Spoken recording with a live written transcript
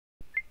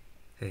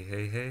Hey,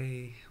 hey,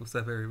 hey, what's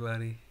up,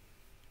 everybody?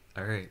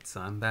 All right, so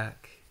I'm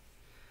back.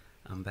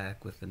 I'm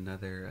back with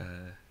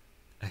another,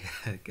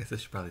 I guess I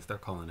should probably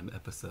start calling them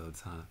episodes,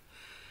 huh?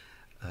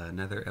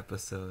 Another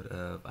episode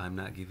of I'm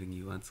Not Giving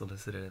You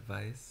Unsolicited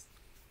Advice.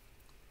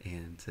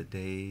 And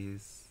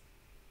today's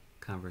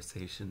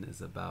conversation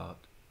is about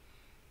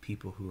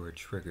people who are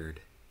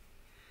triggered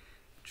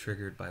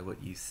by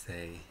what you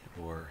say,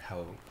 or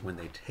how when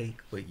they take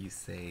what you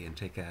say and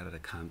take it out of the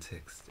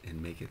context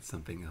and make it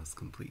something else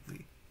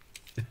completely.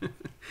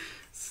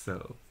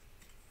 So,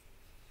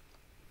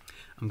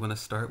 I'm going to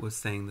start with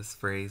saying this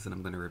phrase and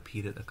I'm going to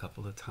repeat it a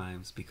couple of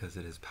times because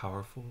it is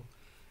powerful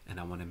and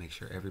I want to make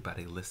sure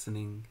everybody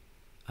listening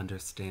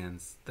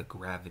understands the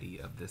gravity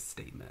of this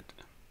statement.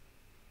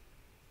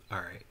 All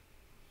right.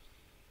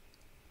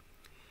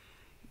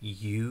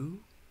 You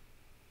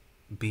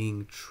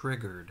being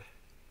triggered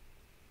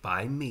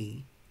by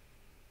me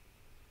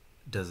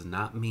does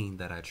not mean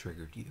that I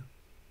triggered you.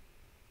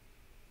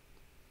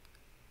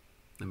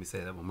 Let me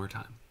say that one more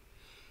time.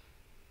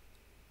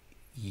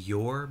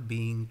 Your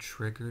being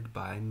triggered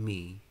by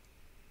me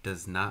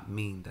does not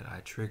mean that I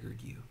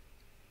triggered you.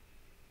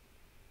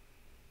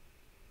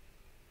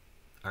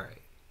 All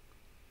right.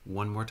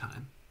 One more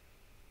time.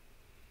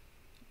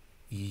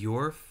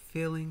 Your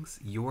feelings,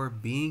 your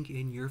being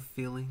in your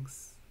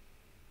feelings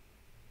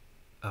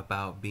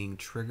about being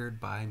triggered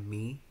by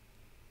me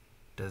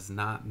does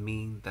not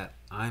mean that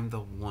I'm the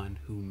one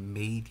who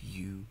made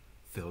you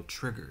feel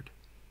triggered.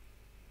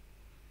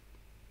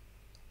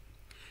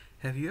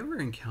 Have you ever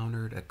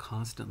encountered a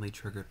constantly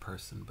triggered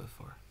person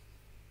before?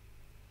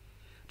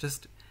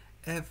 Just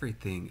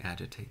everything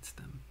agitates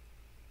them.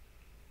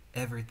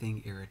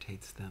 Everything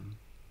irritates them.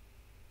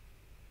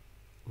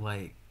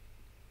 Like,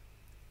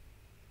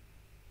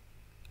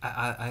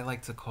 I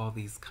like to call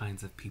these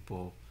kinds of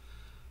people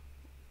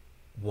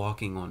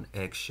walking on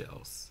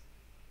eggshells.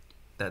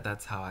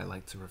 That's how I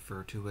like to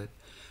refer to it.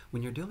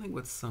 When you're dealing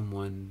with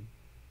someone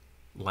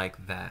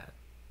like that,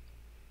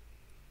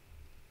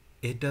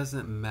 it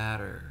doesn't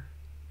matter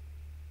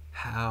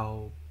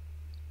how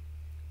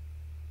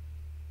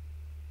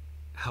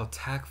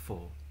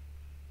tactful,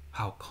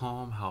 how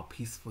calm, how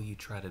peaceful you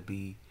try to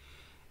be.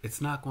 It's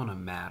not going to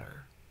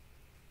matter.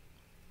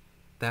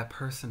 That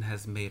person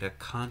has made a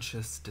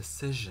conscious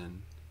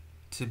decision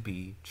to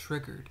be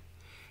triggered,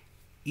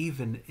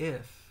 even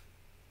if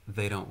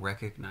they don't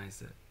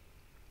recognize it.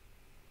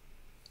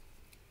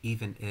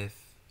 Even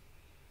if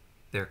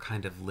they're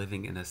kind of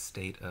living in a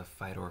state of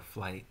fight or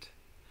flight,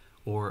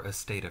 or a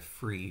state of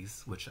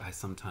freeze, which I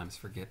sometimes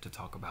forget to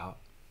talk about.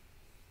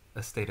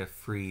 A state of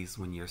freeze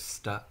when you're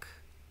stuck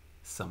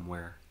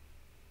somewhere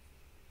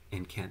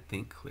and can't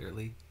think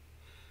clearly.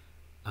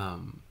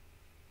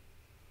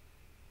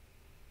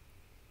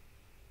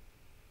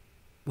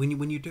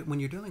 When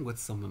you're dealing with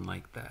someone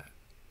like that,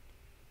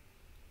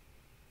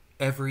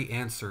 every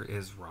answer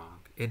is wrong.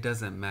 It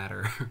doesn't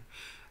matter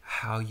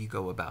how you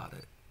go about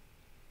it.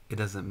 It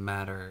doesn't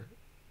matter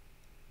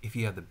if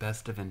you have the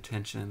best of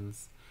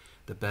intentions,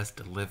 the best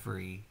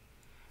delivery.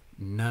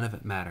 None of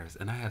it matters.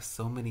 And I have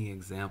so many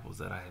examples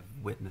that I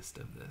have witnessed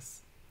of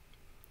this.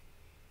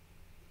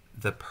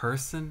 The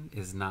person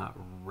is not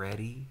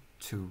ready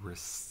to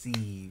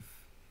receive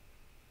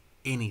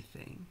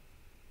anything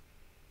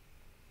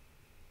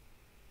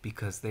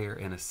because they are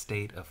in a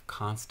state of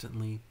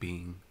constantly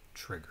being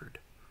triggered.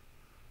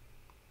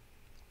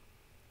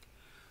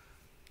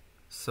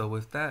 So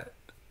with that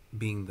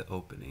being the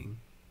opening,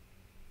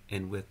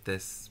 and with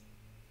this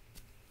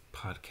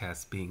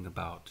podcast being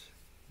about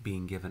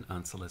being given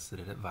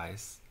unsolicited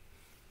advice,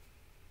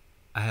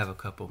 I have a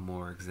couple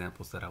more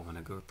examples that I want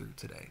to go through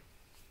today.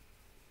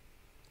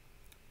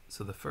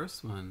 So the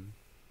first one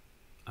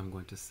I'm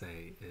going to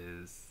say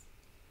is,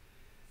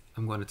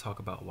 I'm going to talk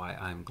about why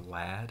I'm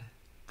glad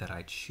that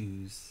I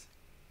choose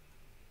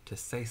to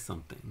say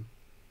something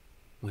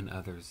when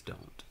others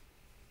don't.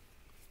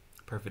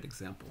 Perfect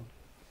example.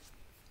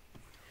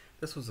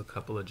 This was a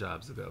couple of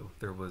jobs ago.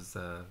 There was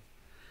a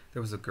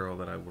girl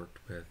that I worked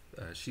with.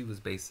 She was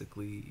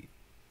basically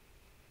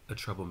a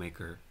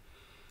troublemaker.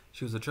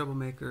 She was a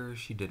troublemaker.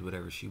 She did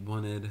whatever she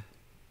wanted.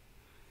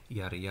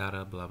 Yada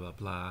yada, blah blah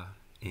blah.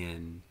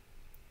 And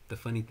the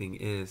funny thing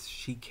is,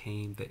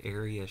 the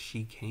area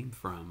she came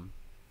from,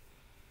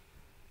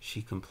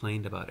 she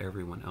complained about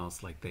everyone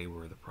else like they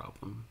were the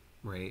problem,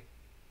 right?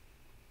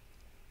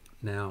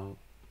 Now,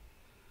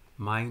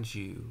 mind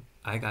you,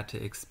 I got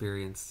to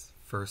experience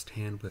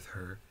firsthand with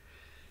her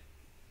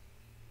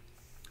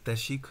that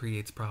she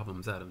creates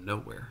problems out of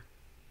nowhere.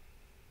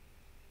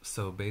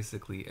 So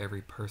basically,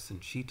 every person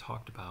she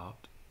talked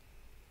about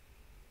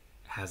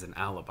has an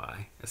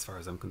alibi, as far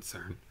as I'm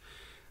concerned,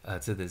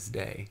 to this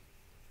day.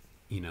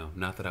 You know,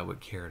 not that I would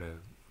care to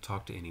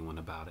talk to anyone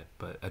about it,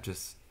 but I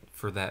just,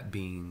 for that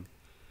being,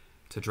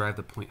 to drive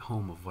the point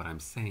home of what I'm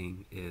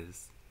saying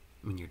is,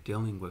 when you're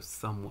dealing with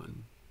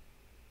someone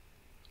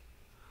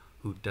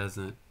who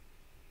doesn't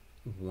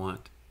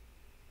want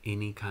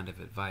any kind of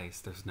advice,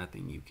 there's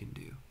nothing you can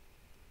do.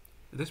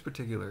 In this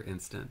particular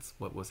instance,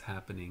 what was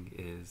happening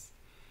is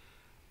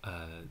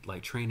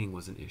like training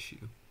was an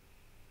issue.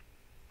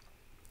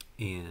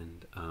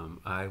 And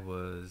I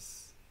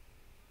was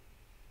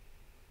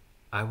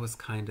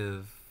kind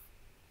of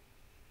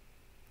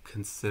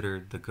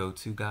considered the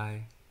go-to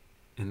guy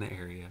in the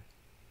area,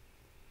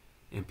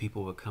 and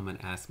people would come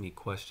and ask me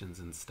questions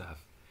and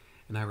stuff.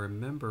 And I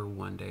remember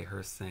one day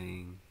her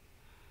saying,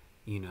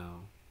 you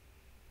know,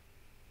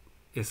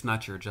 it's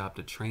not your job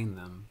to train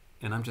them.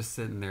 And I'm just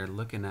sitting there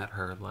looking at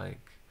her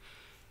like,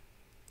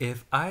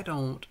 if I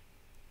don't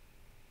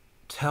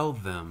tell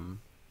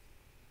them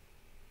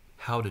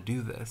how to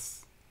do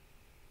this,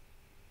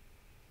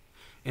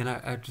 and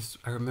I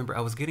remember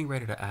I was getting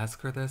ready to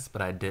ask her this,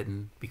 but I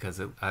didn't, because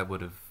I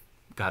would have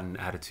gotten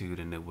attitude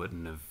and it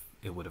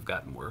would have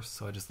gotten worse.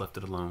 So I just left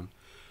it alone.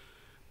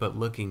 But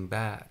looking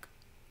back,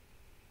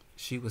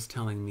 she was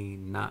telling me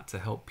not to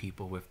help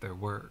people with their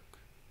work.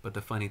 But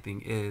the funny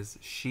thing is,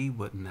 she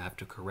wouldn't have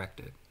to correct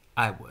it.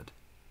 I would.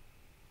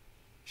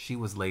 She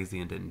was lazy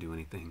and didn't do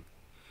anything.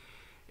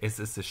 It's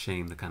just a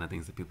shame the kind of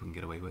things that people can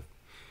get away with.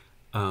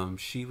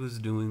 She was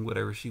doing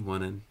whatever she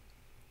wanted.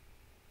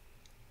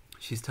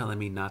 She's telling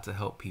me not to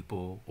help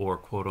people, or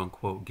quote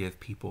unquote give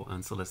people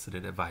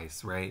unsolicited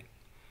advice, right?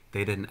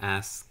 They didn't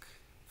ask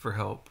for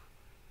help,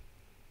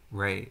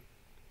 right?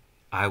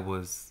 I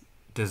was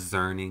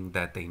discerning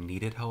that they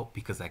needed help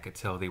because I could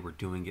tell they were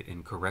doing it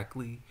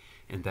incorrectly,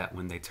 and that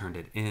when they turned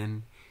it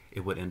in,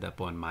 it would end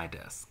up on my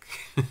desk.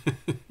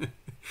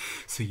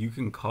 So you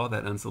can call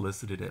that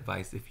unsolicited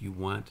advice if you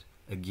want.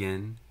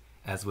 Again,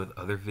 as with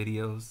other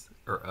videos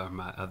or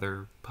my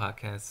other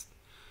podcasts,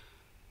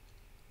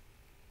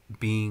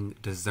 being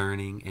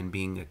discerning and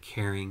being a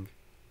caring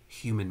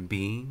human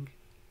being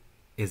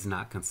is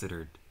not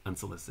considered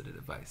unsolicited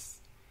advice.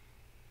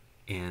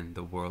 And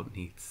the world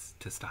needs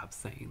to stop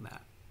saying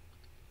that.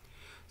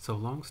 So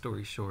long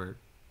story short,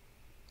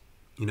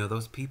 you know,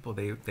 those people,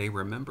 they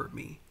remember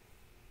me.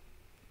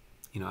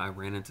 You know, I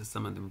ran into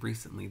some of them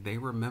recently. They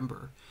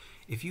remember.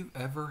 If you've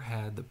ever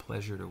had the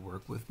pleasure to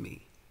work with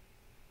me,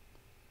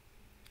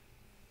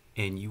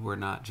 and you were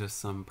not just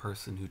some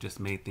person who just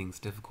made things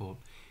difficult,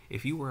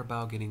 if you were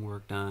about getting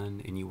work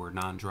done and you were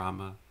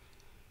non-drama,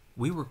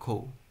 we were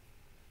cool.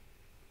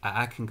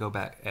 I can go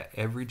back at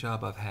every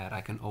job I've had.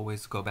 I can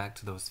always go back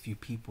to those few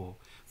people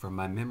from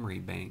my memory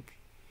bank.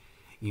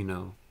 You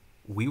know,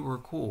 we were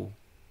cool.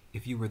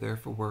 If you were there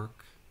for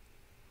work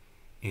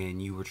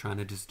and you were trying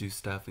to just do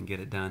stuff and get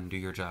it done, do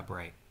your job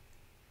right.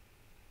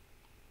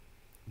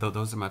 Though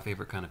those are my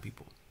favorite kind of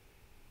people.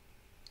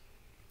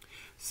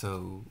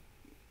 So,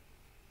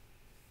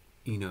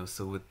 you know,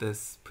 so with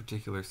this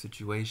particular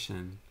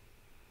situation,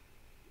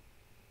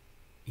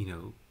 you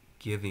know,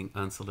 giving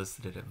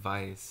unsolicited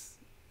advice,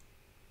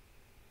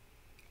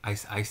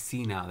 I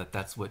see now that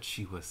that's what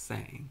she was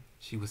saying.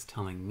 She was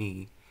telling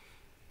me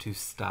to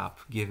stop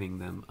giving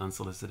them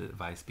unsolicited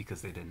advice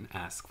because they didn't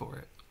ask for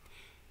it.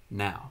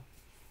 Now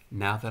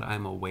that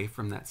I'm away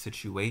from that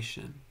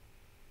situation,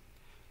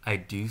 I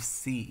do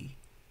see,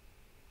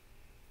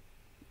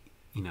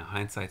 you know,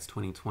 hindsight's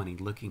 2020,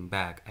 looking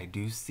back, I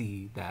do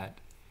see that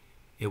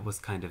it was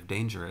kind of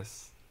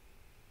dangerous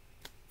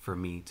for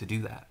me to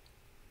do that,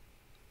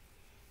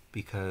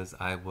 because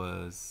I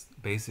was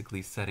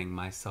basically setting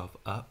myself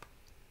up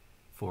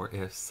for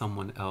if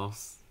someone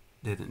else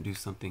didn't do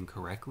something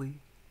correctly,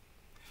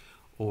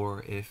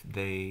 or if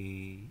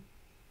they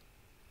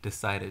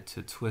decided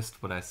to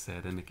twist what I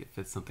said and make it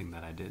fit something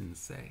that I didn't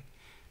say.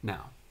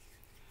 Now,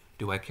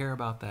 do I care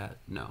about that?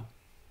 No.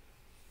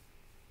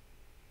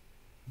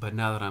 But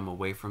now that I'm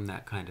away from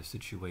that kind of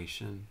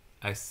situation,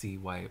 I see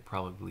why it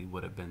probably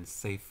would have been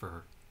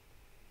safer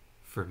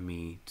for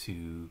me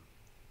to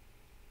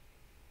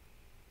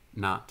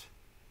not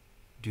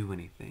do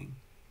anything.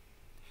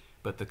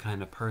 But the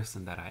kind of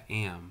person that I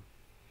am,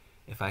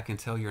 if I can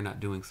tell you're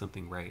not doing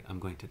something right, I'm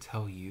going to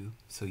tell you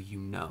so you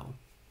know.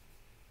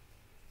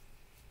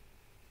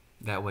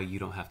 That way you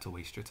don't have to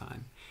waste your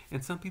time.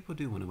 And some people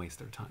do want to waste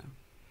their time.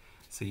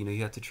 So, you know,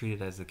 you have to treat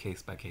it as a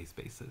case-by-case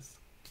basis.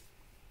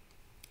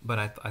 But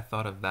I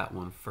thought of that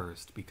one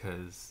first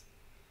because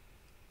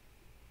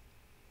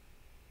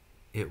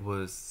it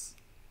was,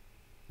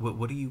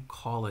 what do you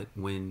call it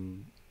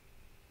when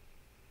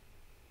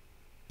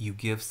you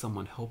give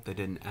someone help they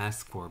didn't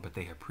ask for, but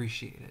they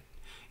appreciate it?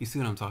 You see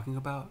what I'm talking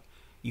about?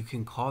 You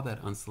can call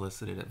that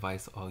unsolicited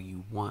advice all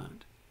you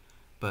want,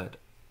 but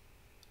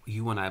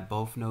you and I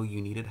both know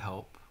you needed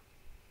help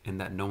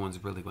and that no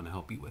one's really going to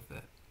help you with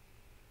it.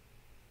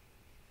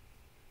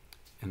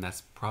 And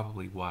that's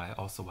probably why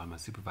my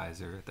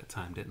supervisor at that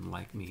time didn't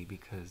like me,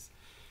 because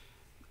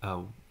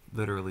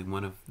literally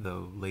one of the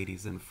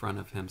ladies in front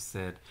of him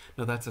said,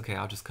 "No, that's okay.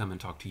 I'll just come and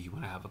talk to you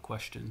when I have a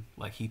question."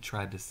 Like, he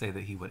tried to say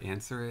that he would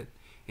answer it,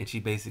 and she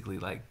basically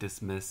like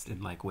dismissed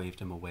and like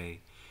waved him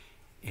away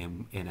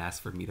and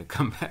asked for me to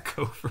come back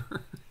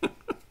over.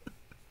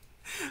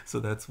 So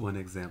that's one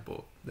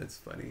example. That's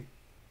funny.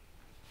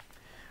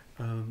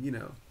 You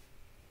know,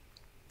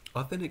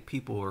 authentic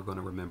people are going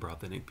to remember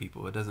authentic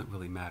people. It doesn't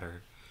really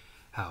matter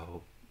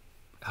how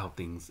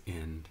things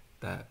end.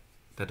 That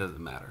doesn't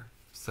matter.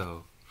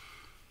 So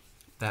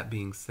that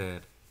being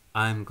said,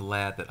 I'm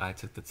glad that I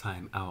took the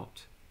time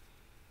out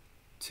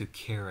to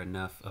care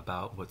enough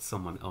about what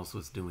someone else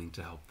was doing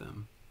to help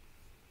them.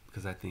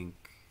 Because I think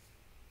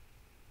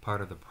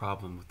part of the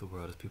problem with the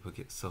world is people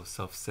get so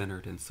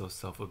self-centered and so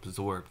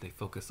self-absorbed. They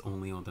focus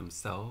only on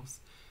themselves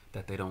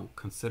that they don't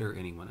consider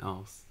anyone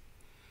else.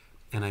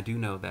 And I do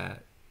know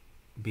that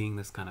being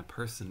this kind of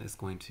person is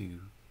going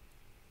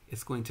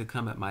to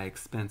come at my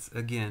expense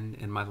again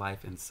in my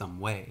life in some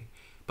way,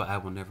 but I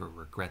will never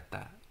regret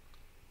that.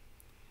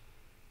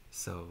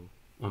 So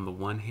on the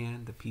one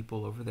hand, the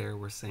people over there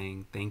were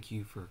saying thank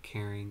you for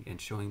caring and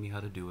showing me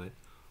how to do it.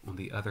 On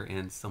the other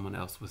end, someone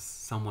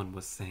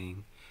was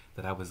saying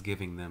that I was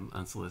giving them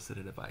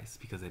unsolicited advice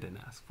because they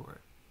didn't ask for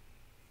it.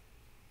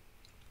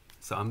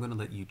 So I'm going to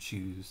let you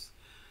choose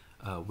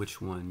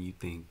which one you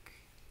think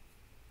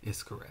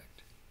is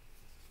correct.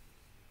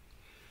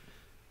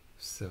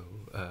 So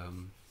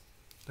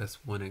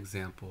that's one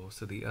example.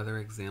 So the other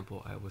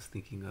example I was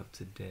thinking of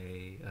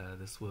today,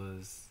 this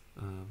was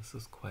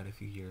quite a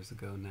few years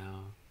ago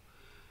now.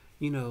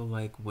 You know,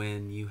 like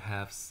when you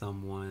have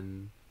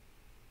someone,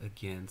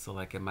 again, so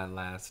like in my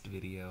last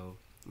video,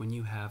 when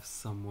you have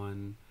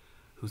someone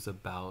who's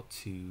about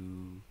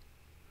to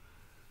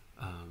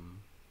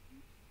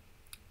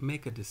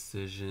make a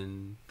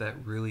decision that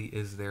really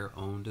is their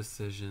own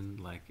decision,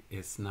 like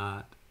it's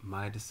not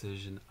my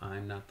decision,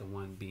 I'm not the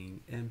one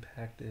being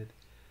impacted.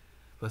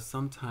 But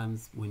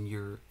sometimes when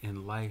you're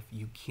in life,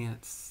 you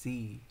can't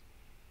see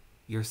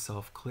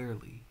yourself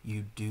clearly.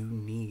 You do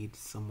need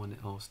someone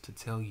else to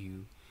tell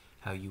you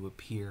how you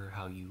appear,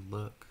 how you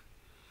look,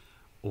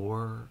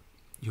 or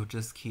you'll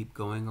just keep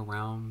going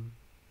around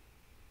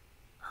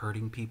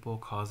hurting people,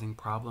 causing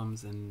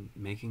problems, and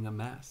making a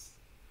mess.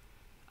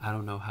 I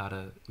don't know how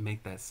to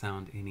make that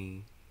sound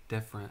any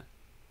different.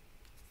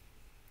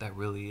 That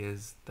really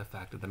is the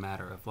fact of the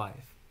matter of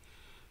life.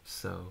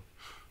 So,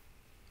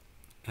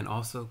 and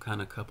also kind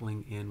of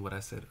coupling in what I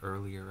said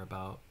earlier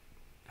about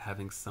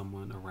having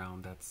someone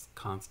around that's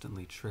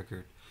constantly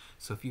triggered.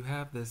 So if you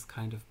have this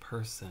kind of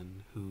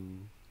person who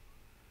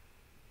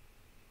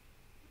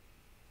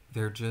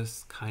they're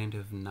just kind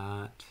of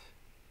not,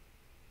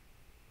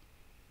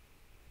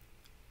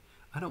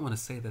 I don't want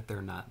to say that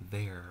they're not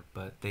there,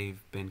 but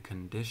they've been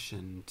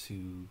conditioned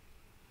to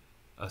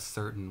a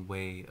certain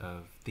way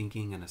of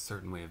thinking and a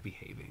certain way of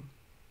behaving.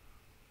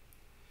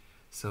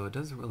 So it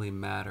doesn't really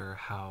matter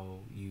how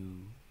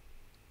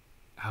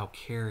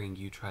caring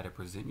you try to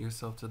present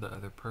yourself to the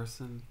other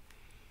person.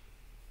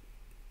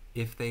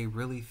 If they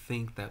really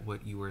think that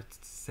what you were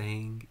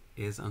saying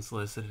is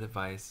unsolicited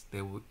advice,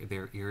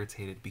 they're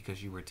irritated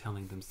because you were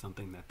telling them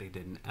something that they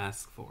didn't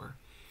ask for.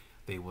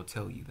 They will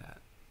tell you that.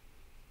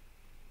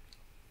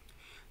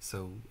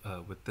 So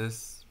with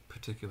this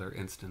particular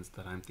instance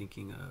that I'm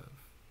thinking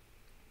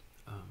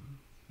of,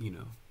 you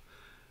know,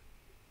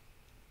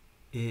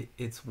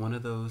 it's one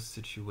of those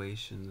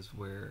situations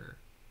where,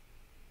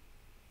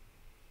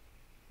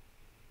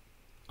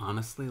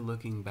 honestly,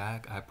 looking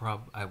back,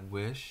 I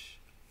wish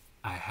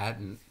I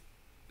hadn't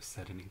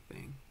said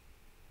anything.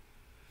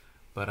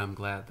 But I'm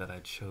glad that I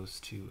chose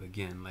to.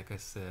 Again, like I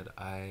said,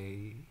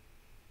 I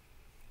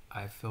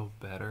feel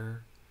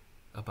better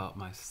about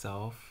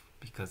myself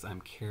because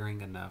I'm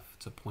caring enough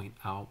to point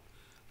out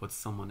what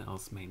someone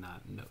else may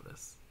not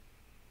notice.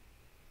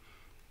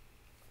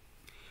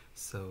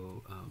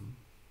 So,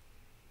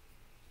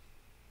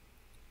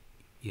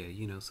 yeah,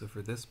 you know, so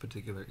for this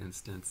particular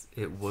instance,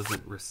 it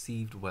wasn't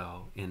received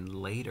well, and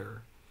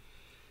later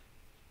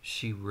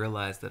she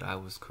realized that I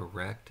was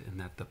correct and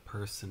that the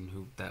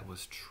person that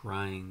was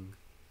trying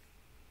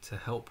to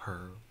help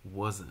her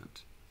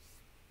wasn't.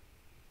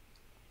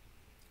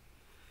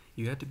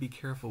 You have to be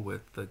careful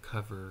with the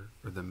cover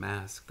or the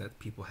mask that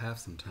people have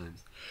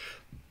sometimes.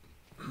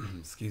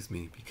 Excuse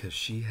me, because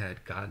she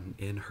had gotten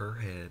in her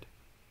head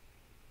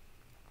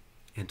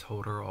and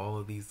told her all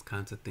of these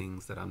kinds of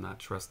things, that I'm not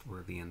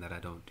trustworthy and that I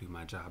don't do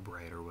my job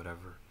right or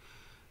whatever.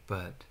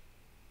 But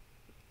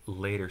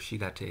later she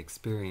got to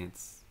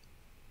experience,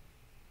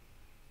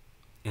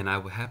 and I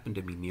happened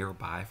to be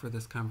nearby for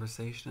this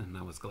conversation, and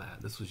I was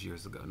glad. This was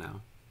years ago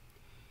now.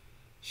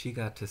 She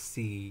got to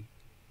see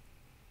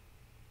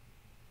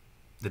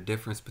the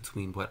difference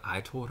between what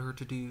I told her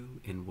to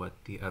do and what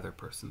the other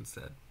person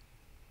said.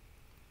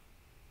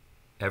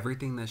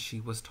 Everything that she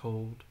was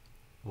told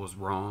was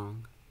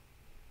wrong,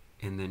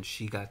 and then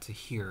she got to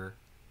hear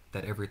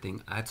that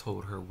everything I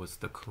told her was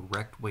the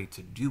correct way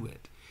to do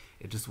it.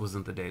 It just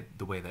wasn't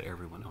the way that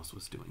everyone else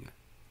was doing it.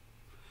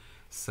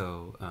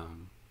 So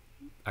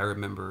I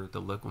remember the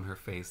look on her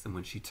face, and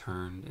when she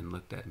turned and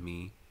looked at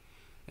me,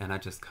 and I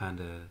just kind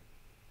of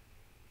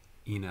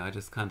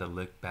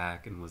looked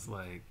back and was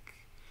like,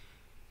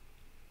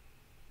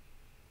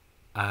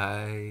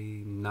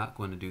 I'm not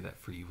going to do that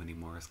for you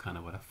anymore, is kind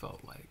of what I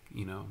felt like.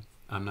 You know,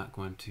 I'm not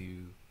going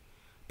to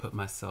put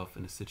myself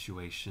in a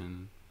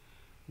situation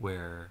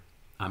where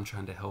I'm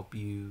trying to help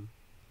you.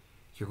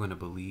 You're going to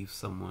believe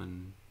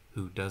someone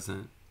who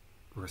doesn't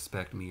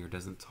respect me or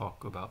doesn't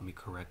talk about me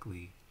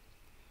correctly.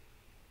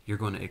 You're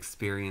going to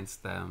experience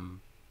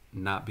them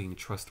not being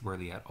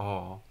trustworthy at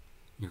all,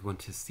 you're going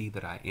to see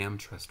that I am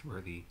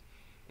trustworthy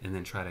and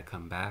then try to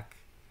come back.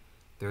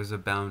 There's a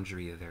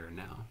boundary there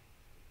now.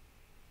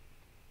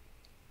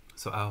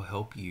 So I'll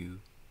help you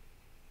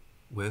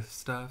with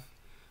stuff,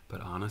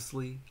 but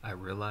honestly, I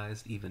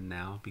realized even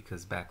now,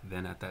 because back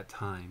then at that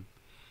time,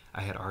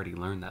 I had already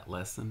learned that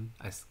lesson,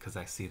 because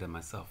I see it in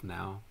myself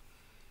now.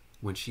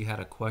 When she had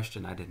a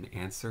question, I didn't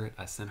answer it.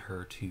 I sent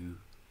her to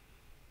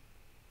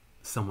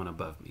someone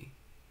above me,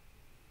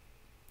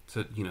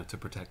 to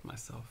protect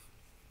myself.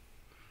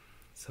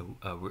 So,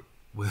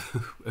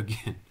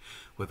 again,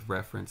 with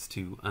reference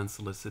to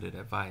unsolicited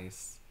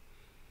advice,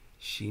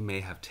 she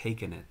may have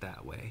taken it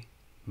that way.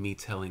 Me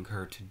telling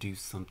her to do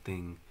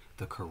something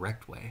the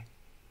correct way.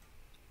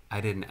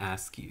 I didn't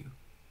ask you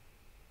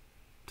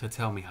to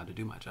tell me how to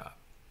do my job.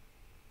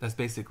 That's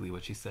basically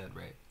what she said,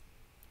 right?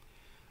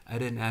 I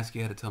didn't ask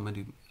you to tell me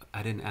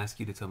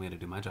how to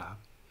do my job.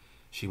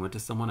 She went to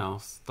someone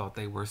else, thought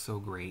they were so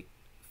great,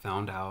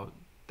 found out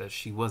that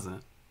she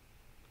wasn't.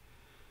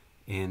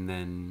 And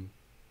then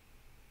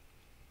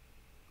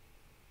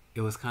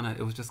it was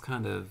just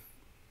kind of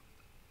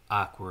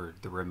awkward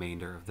the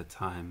remainder of the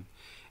time.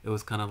 It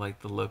was kind of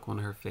like the look on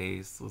her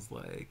face was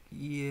like,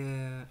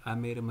 yeah, I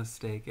made a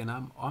mistake. And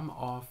I'm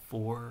all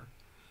for,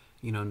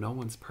 no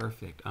one's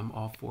perfect. I'm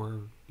all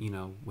for,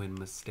 when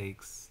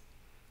mistakes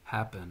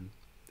happen,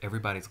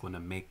 everybody's going to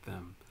make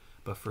them.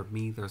 But for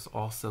me, there's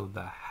also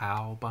the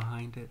how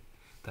behind it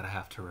that I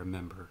have to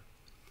remember.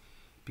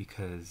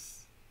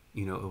 Because,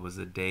 it was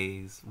a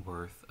day's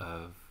worth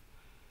of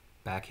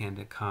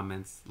backhanded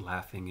comments,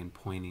 laughing and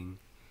pointing.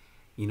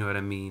 You know what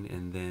I mean?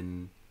 And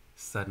then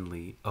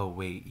suddenly, oh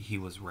wait, he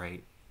was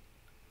right.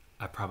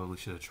 I probably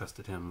should have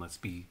trusted him. Let's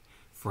be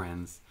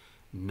friends.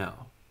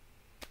 No.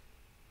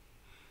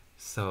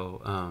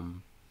 So,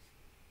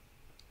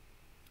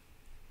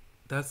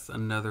 that's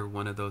another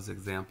one of those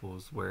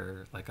examples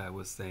where, like I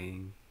was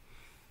saying,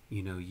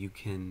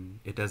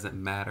 it doesn't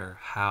matter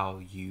how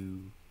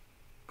you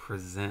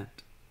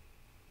present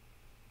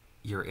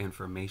your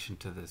information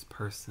to this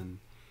person.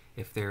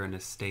 If they're in a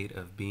state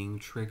of being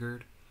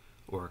triggered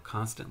or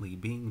constantly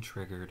being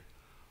triggered,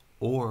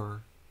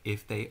 or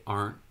if they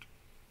aren't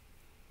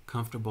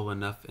comfortable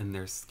enough in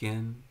their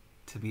skin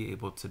to be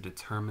able to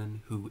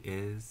determine who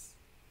is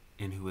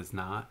and who is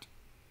not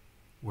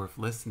worth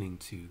listening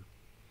to,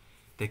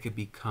 they could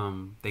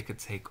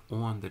take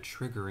on the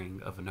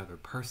triggering of another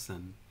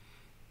person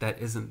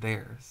that isn't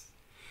theirs.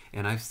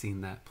 And I've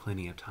seen that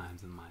plenty of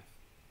times in life.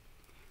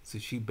 So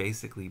she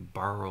basically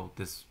borrowed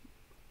this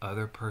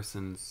other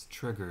person's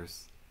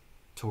triggers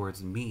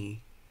towards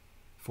me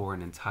for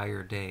an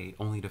entire day,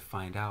 only to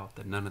find out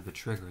that none of the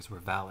triggers were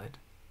valid.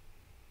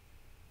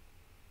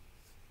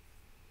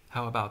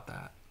 How about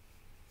that?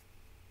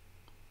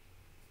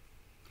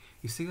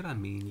 You see what I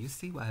mean? You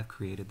see why I've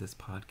created this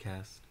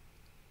podcast?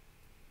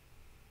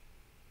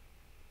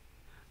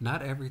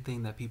 Not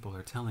everything that people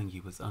are telling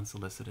you is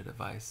unsolicited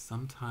advice.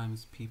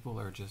 Sometimes people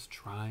are just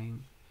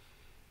trying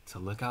to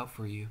look out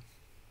for you.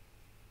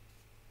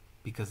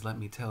 Because let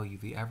me tell you,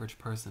 the average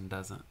person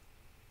doesn't.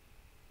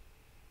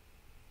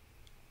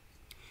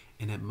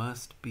 And it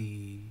must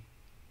be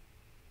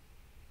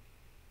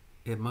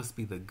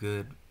the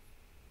good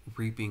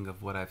reaping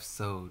of what I've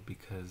sowed,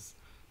 because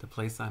the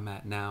place I'm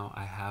at now,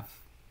 I have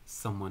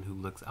someone who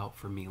looks out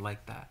for me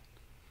like that.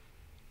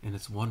 And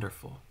it's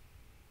wonderful.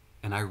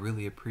 And I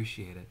really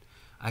appreciate it.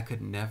 I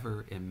could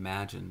never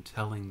imagine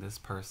telling this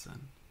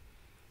person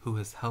who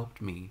has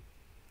helped me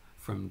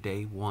from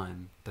day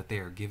one that they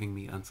are giving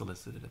me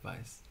unsolicited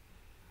advice.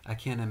 I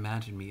can't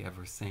imagine me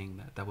ever saying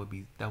that.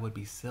 That would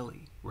be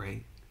silly,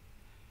 right?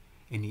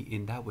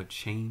 And that would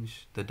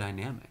change the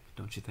dynamic,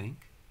 don't you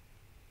think?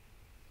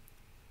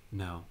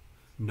 No.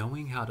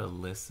 Knowing how to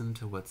listen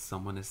to what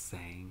someone is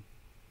saying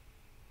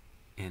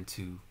and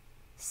to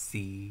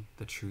see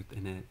the truth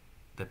in it,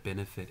 the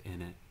benefit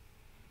in it,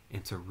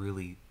 and to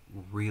really,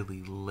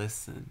 really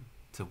listen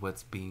to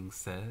what's being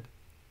said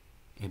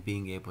and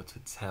being able to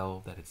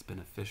tell that it's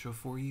beneficial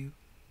for you,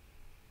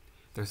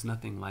 there's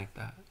nothing like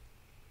that.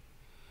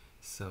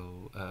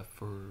 So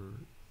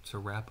to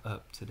wrap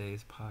up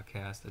today's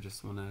podcast, I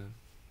just want to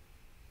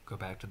go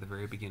back to the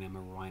very beginning. I'm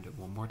going to rewind it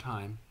one more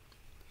time.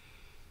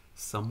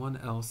 Someone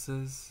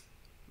else's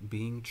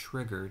being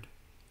triggered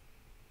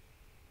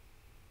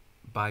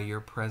by your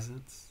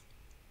presence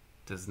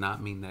does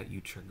not mean that you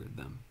triggered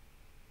them.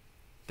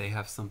 They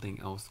have something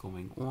else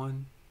going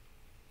on,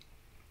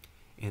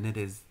 and it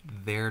is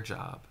their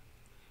job.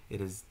 It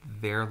is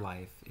their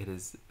life. It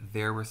is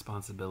their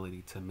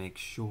responsibility to make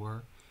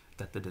sure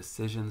that the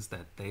decisions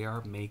that they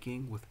are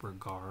making with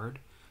regard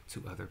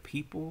to other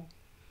people,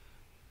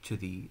 to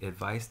the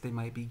advice they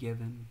might be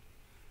given,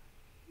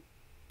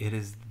 it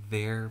is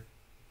their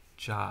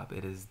job.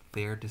 It is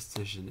their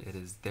decision. It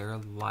is their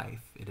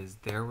life. It is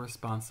their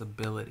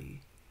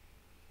responsibility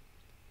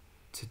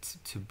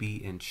to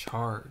be in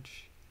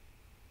charge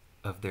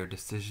of their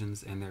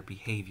decisions and their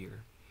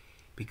behavior,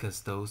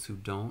 because those who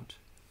don't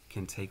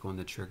can take on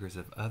the triggers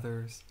of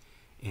others,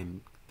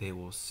 and they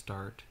will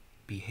start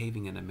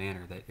behaving in a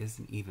manner that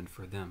isn't even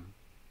for them.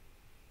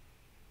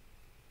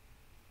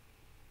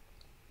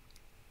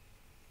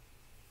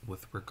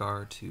 With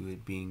regard to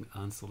it being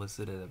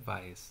unsolicited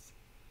advice,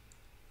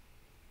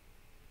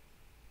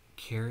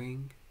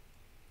 caring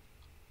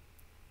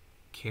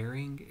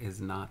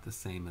is not the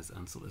same as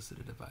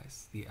unsolicited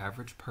advice. The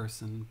average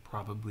person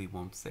probably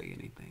won't say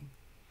anything.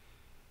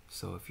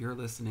 So if you're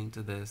listening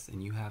to this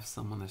and you have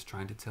someone that's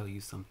trying to tell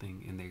you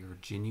something and they are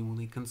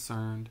genuinely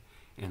concerned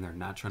and they're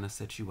not trying to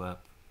set you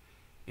up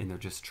and they're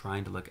just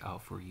trying to look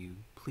out for you,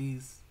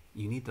 please,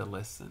 you need to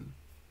listen.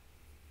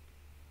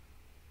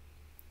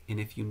 And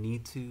if you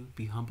need to,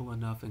 be humble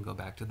enough and go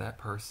back to that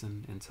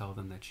person and tell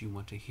them that you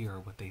want to hear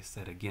what they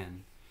said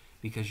again,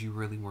 because you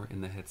really weren't in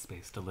the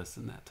headspace to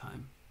listen that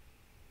time.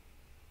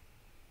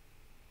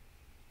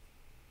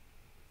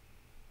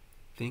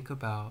 Think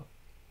about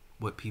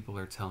what people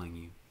are telling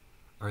you.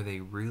 Are they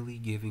really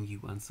giving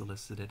you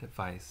unsolicited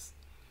advice,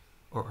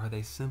 or are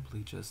they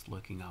simply just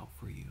looking out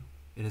for you?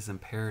 It is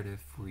imperative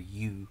for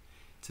you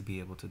to be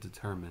able to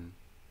determine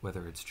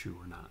whether it's true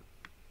or not.